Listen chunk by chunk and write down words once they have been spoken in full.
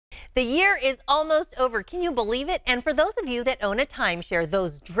The year is almost over. Can you believe it? And for those of you that own a timeshare,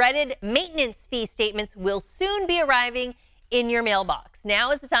 those dreaded maintenance fee statements will soon be arriving in your mailbox.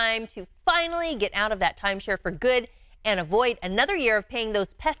 Now is the time to finally get out of that timeshare for good and avoid another year of paying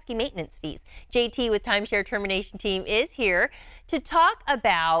those pesky maintenance fees. JT with Timeshare Termination Team is here to talk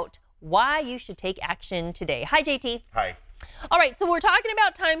about why you should take action today. Hi, JT. Hi. All right, so we're talking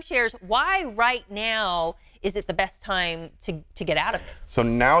about timeshares. Why right now is it the best time to get out of it? So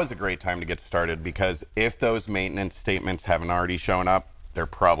now is a great time to get started because if those maintenance statements haven't already shown up, they're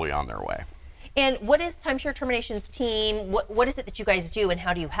probably on their way. And what is Timeshare Terminations Team? What is it that you guys do and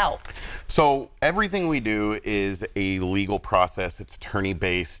how do you help? So everything we do is a legal process. It's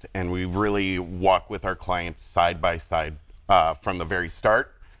attorney-based, and we really walk with our clients side by side from the very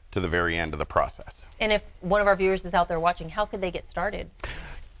start to the very end of the process. And if one of our viewers is out there watching, how could they get started?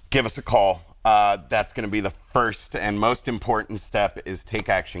 Give us a call. That's going to be the first and most important step is take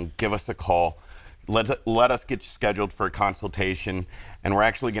action. Give us a call. Let us get you scheduled for a consultation, and we're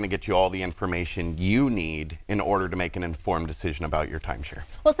actually going to get you all the information you need in order to make an informed decision about your timeshare.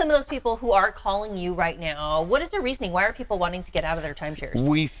 Well, some of those people who are calling you right now, what is their reasoning? Why are people wanting to get out of their timeshares?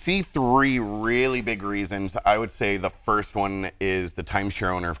 We see three really big reasons. I would say the first one is the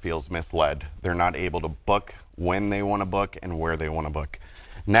timeshare owner feels misled. They're not able to book when they want to book and where they want to book.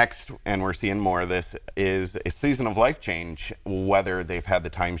 Next, and we're seeing more of this, is a season of life change. Whether they've had the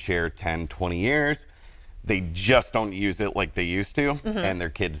timeshare 10, 20 years, they just don't use it like they used to, and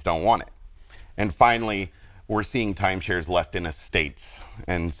their kids don't want it. And finally, we're seeing timeshares left in estates,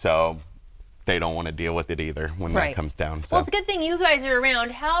 and so they don't want to deal with it either when that comes down. So. Well, it's a good thing you guys are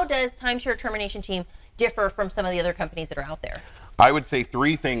around. How does Timeshare Termination Team differ from some of the other companies that are out there? I would say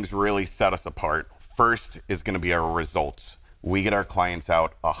three things really set us apart. First is going to be our results. We get our clients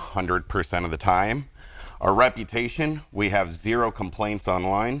out 100% of the time. Our reputation, we have 0 complaints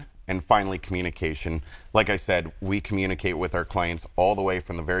online. And finally, communication. Like I said, we communicate with our clients all the way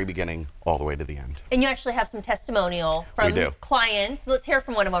from the very beginning, all the way to the end. And you actually have some testimonial from clients. Let's hear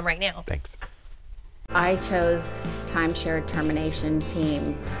from one of them right now. Thanks. I chose Timeshare Termination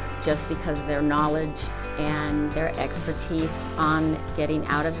Team just because of their knowledge and their expertise on getting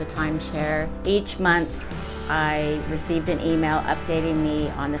out of the timeshare. Each month, I received an email updating me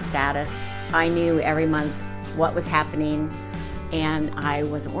on the status. I knew every month what was happening, and I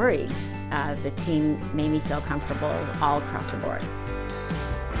wasn't worried. The team made me feel comfortable all across the board.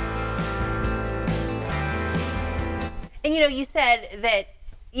 And you said that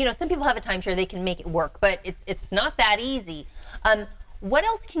some people have a timeshare, they can make it work, but it's not that easy. What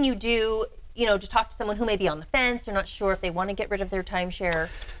else can you do to talk to someone who may be on the fence or not sure if they want to get rid of their timeshare?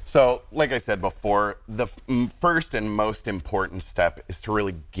 So, like I said before, the first and most important step is to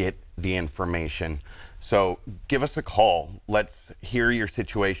really get the information. So give us a call. Let's hear your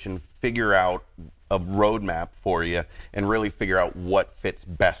situation, figure out a roadmap for you, and really figure out what fits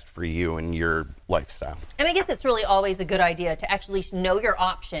best for you and your lifestyle. And I guess it's really always a good idea to actually know your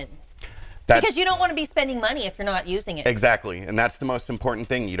options. Because you don't want to be spending money if you're not using it. Exactly, and that's the most important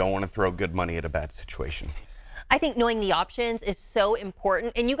thing. You don't want to throw good money at a bad situation. I think knowing the options is so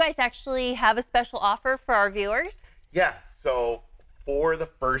important, and you guys actually have a special offer for our viewers? Yeah, so for the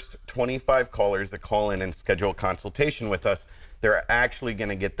first 25 callers that call in and schedule a consultation with us, they're actually going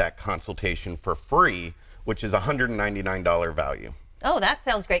to get that consultation for free, which is a $199 value. Oh, that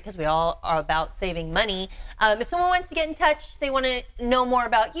sounds great because we all are about saving money. If someone wants to get in touch, they want to know more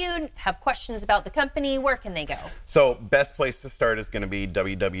about you, have questions about the company, where can they go? So best place to start is going to be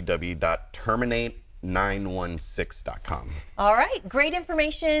www.terminate916.com. All right, great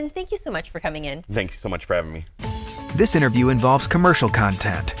information. Thank you so much for coming in. Thank you so much for having me. This interview involves commercial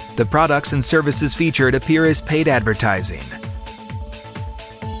content. The products and services featured appear as paid advertising.